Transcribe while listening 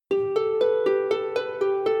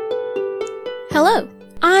Hello,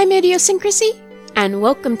 I'm Idiosyncrasy, and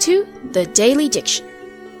welcome to the Daily Diction.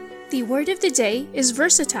 The word of the day is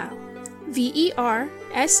versatile, Versatile.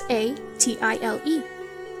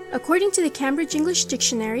 According to the Cambridge English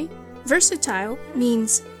Dictionary, versatile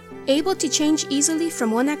means able to change easily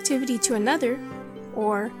from one activity to another,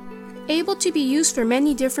 or able to be used for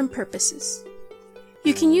many different purposes.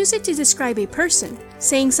 You can use it to describe a person,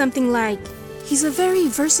 saying something like, "He's a very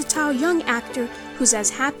versatile young actor who's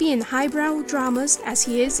as happy in highbrow dramas as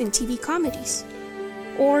he is in TV comedies."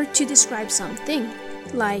 Or to describe something,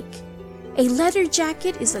 like, "A leather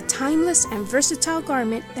jacket is a timeless and versatile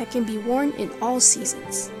garment that can be worn in all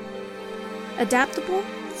seasons." Adaptable,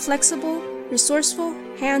 flexible, resourceful,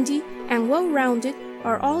 handy, and well-rounded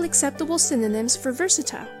are all acceptable synonyms for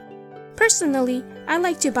versatile. Personally, I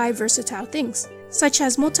like to buy versatile things, such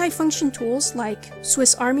as multifunction tools like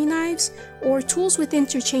Swiss Army knives or tools with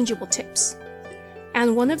interchangeable tips.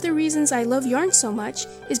 And one of the reasons I love yarn so much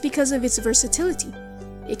is because of its versatility.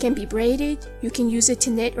 It can be braided, you can use it to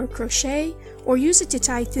knit or crochet, or use it to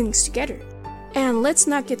tie things together. And let's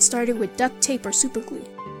not get started with duct tape or superglue.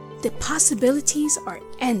 The possibilities are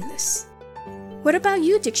endless. What about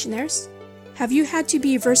you, dictionaires? Have you had to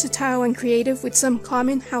be versatile and creative with some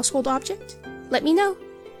common household object? Let me know.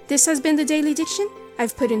 This has been the Daily Diction.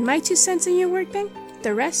 I've put in my 2 cents in your word bank.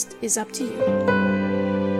 The rest is up to you.